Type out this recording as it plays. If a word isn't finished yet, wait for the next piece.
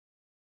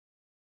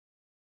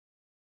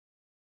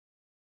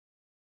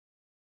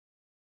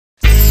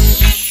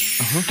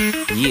Yeah.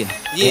 Okay.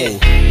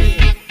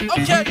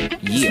 Yeah.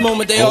 This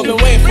moment they all been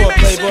waiting for,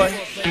 Playboy.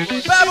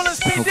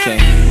 Okay.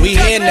 We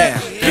here now.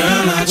 We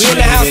in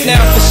the house now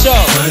for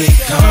sure. Money,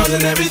 cars,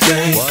 and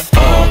everything.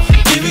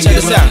 Check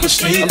this out.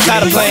 I'm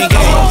tired of playing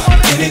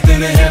games. Anything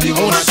that have you I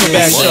on want my you to sit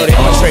back, shorty.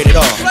 I'ma trade it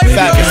all.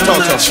 Fabulous,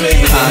 talk to me.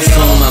 I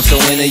assume I'm so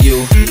into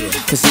you,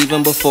 cause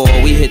even before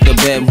we hit the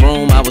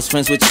bedroom, I was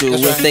friends with you.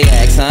 If they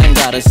ask, I ain't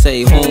gotta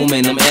say whom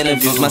in them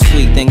interviews. My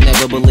sweet thing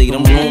never believed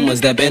them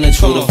rumors that been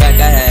true. The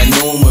fact I had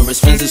numerous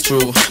friends is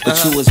true, but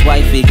you as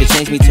wifey could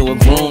change me to a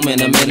groom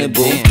in a minute,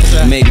 boo.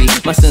 Maybe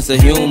my sense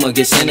of humor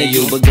gets into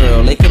you, but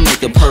girl, they can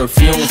make a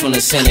perfume from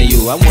the scent of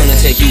you. I wanna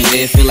take you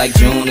where it feel like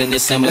June and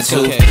December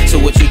too. So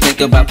what you think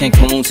about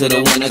Cancun to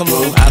the winter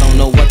through? I don't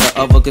know what the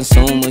other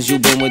consumers you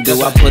been with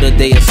do. I put a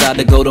day aside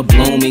to go to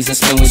Bloomies and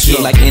spend with you.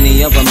 Like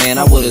any other man,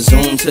 I would've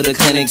zoomed to the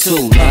clinic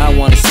too. Now I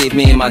wanna see if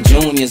me and my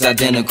junior's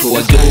identical.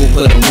 A dude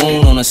put a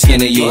wound on the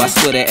skin of you. I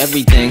swear that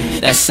everything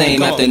that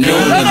same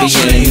afternoon and be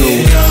in the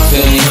news.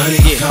 Feel me?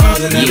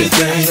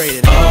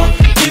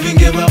 Even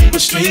give up a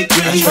street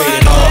dream.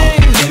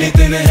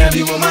 Anything to have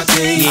you on my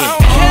team.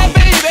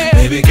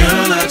 Baby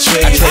girl, I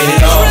trade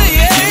it all.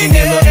 You can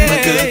give up my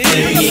good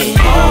thing.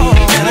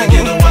 And I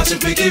get to watch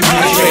it pick it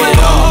right. Trade it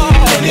all.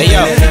 Anything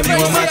to have you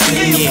on my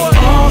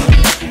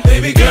team.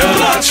 Baby girl,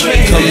 I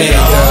trade it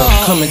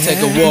all. Come and take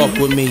a walk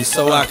with me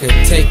so I could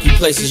take you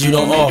places you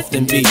don't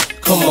often be.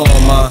 Come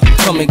on, ma,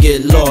 come and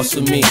get lost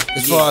with me.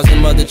 As far as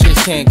them other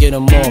chicks can't get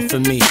them off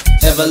of me.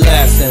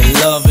 Everlasting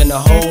love in a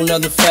whole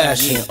nother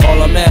fashion.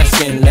 All I'm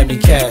asking, let me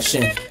cash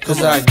in,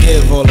 cause I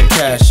give all the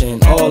cash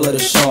in. All of the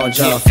Sean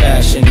John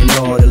fashion in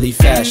orderly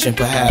fashion.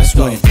 Perhaps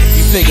when you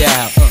figure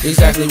out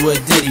exactly what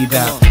Diddy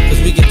bout,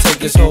 cause we can take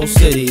this whole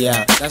city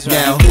out.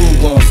 Now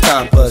who gon'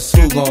 stop us?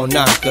 Who gon'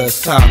 knock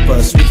us? Top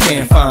us? We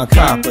can't find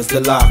coppers to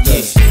lock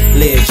us.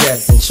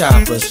 Learjets and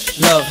choppers,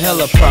 love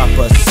hella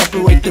proper.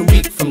 Separate the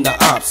weak from the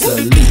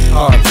obsolete.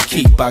 Hard to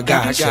keep, I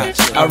got ya.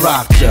 I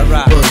rock ya,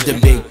 word the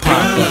Big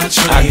Papa.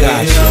 I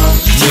got ya.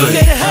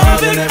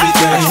 Cars and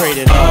everything. I trade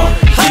it all.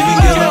 Even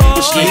give up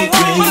a street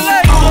dream.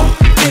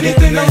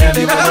 Anything to have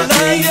you on my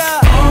team.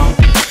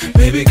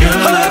 Baby girl,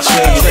 I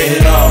trade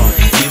it all.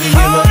 Even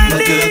give up my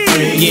good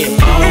dream.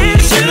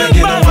 And I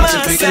get to watch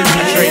it pick it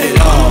right. Trade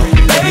it all.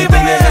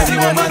 Anything to have you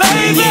on my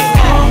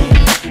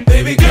team.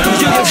 Baby girl,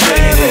 I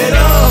trade it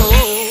all.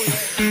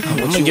 I'm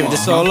gonna give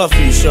this all up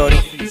for you, shorty.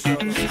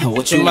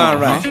 What Your mind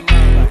right.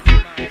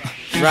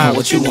 Ride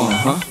What you want,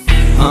 huh?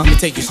 Let me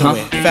take you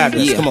somewhere.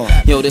 Fabulous, Yeah. come on.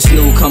 Yo, this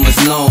newcomer's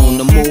known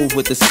to move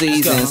with the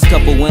seasons.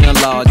 Couple winter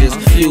lodges,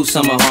 few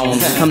summer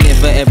homes. I'm there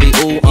for every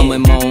ooh,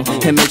 and moan.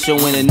 And make sure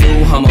when a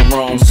new Hummer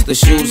roams, the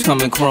shoes come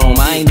in chrome.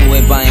 I ain't new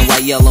at buying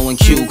white, yellow, and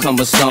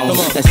cucumber stones.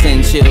 That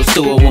send chills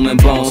to a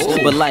woman's bones.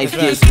 But life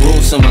gets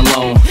gruesome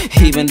alone.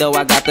 Even though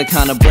I got the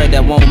kind of bread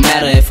that won't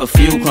matter if a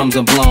few crumbs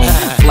are blown.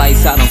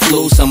 Flights out and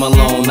flew some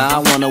alone.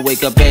 Now I wanna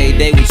wake up every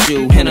day with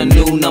you in a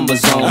new number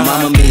zone.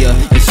 Mama Mia,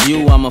 it's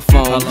you on my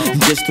phone.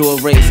 Just to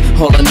erase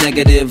all the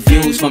negative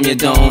views from your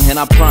dome. And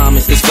I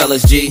promise this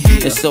fella's G,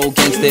 it's so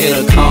gangsta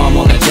it'll calm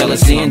all the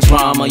jealousy and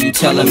drama you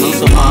telling me.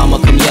 So mama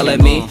come yell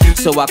at me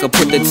so I could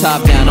put the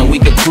top down and we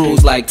could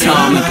cruise like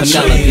Tom and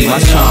Penelope. My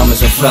charm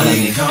is a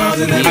felony.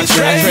 I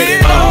trade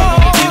it all.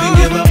 Even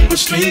give up a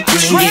street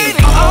dream.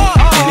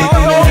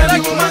 Anything to have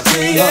you on my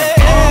team.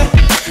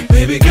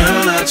 Baby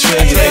girl, I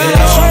trade it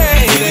all.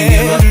 Even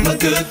give up my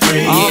good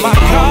dream.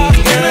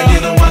 And I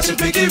get to watch it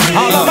pick it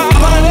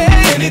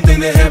right.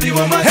 Anything to have you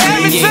on my team.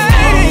 Baby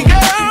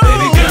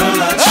girl,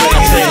 I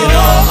trade it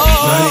all.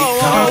 Money,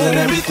 cars, and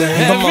everything.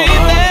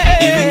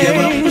 Even give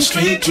up a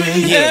street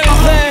dream.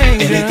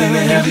 Anything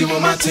to have you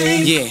on my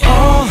team.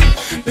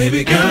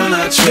 Baby girl,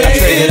 I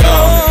trade it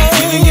all.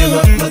 Even give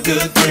up my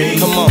good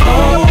dream.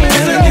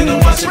 And I get to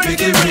watch it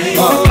pick it right.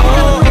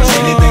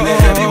 Anything to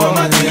have you on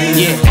my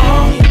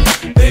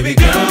team. Baby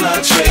girl,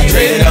 I trade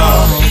it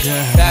all.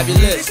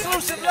 Fabulous.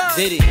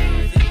 Diddy.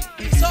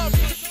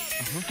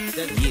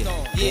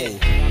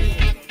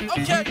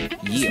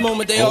 This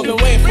moment they all been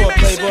waiting for,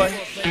 Playboy.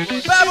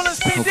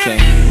 Okay.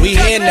 We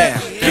here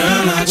now. We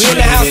in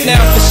the house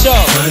now for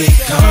sure. Money,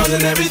 cars,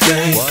 and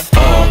everything.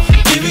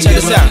 Check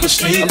this out.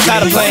 I'm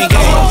tired of playing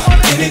games.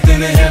 Anything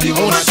to have you I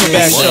on want my you to sit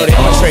back, team. shorty.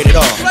 I'ma trade it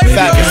all.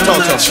 Fabulous,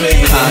 talk to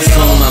me. I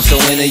assume I'm so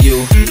into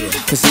you,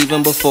 cause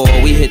even before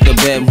we hit the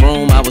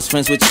bedroom, I was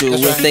friends with you.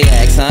 If they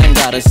ask, I ain't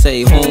gotta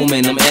say whom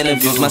in them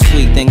interviews. My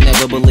sweet thing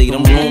never believed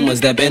them rumors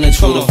that been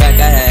true. The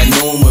fact I had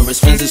numerous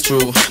friends is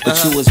true, but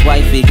you as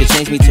wifey could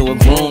change me to a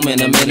groom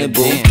in a minute,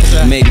 boo.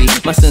 Maybe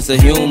my sense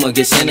of humor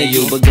gets into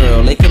you, but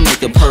girl, they can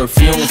make a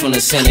perfume from the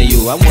scent of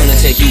you. I wanna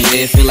take you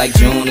where it feel like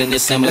June and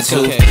December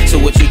too. So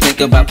what you think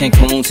about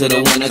Cancun to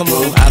the winter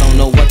through? I don't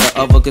know what the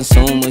other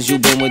consumers you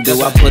been with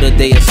do. I put a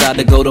day aside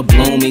to go to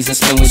Bloomies and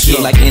spend with you.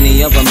 Like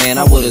any other man,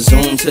 I would've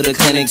zoomed to the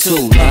clinic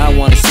too. Now I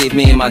wanna see if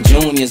me and my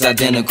junior's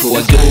identical.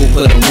 A dude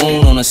put a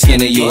wound on the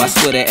skin of you. I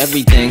swear that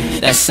everything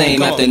that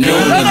same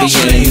afternoon and be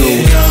in the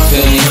news.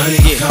 Feel me?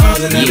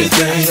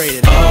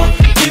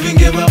 Even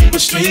give up a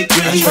street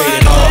dream.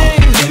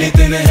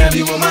 Anything to have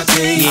you on my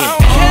team.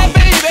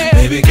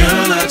 Baby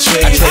girl, I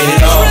trade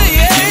it all.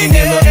 You can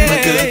give up my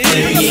good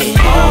thing.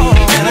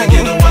 And I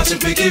get to watch and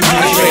pick it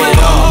right. I trade it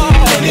all.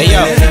 Anything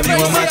to have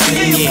you on my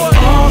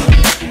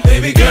team.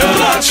 Baby girl,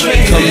 I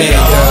trade Come it here,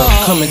 all.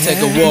 girl, come and take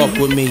a walk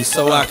with me,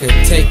 so I could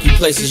take you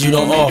places you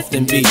don't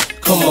often be.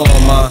 Come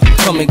on, ma,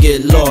 come and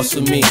get lost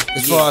with me.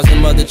 As far as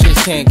them other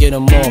chicks can't get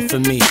them off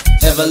of me.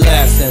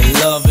 Everlasting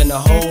love in a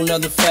whole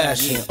nother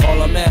fashion.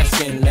 All I'm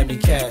asking, let me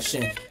cash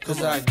in,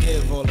 cause I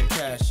give all the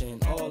cash in,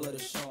 all of the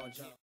Sean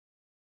John.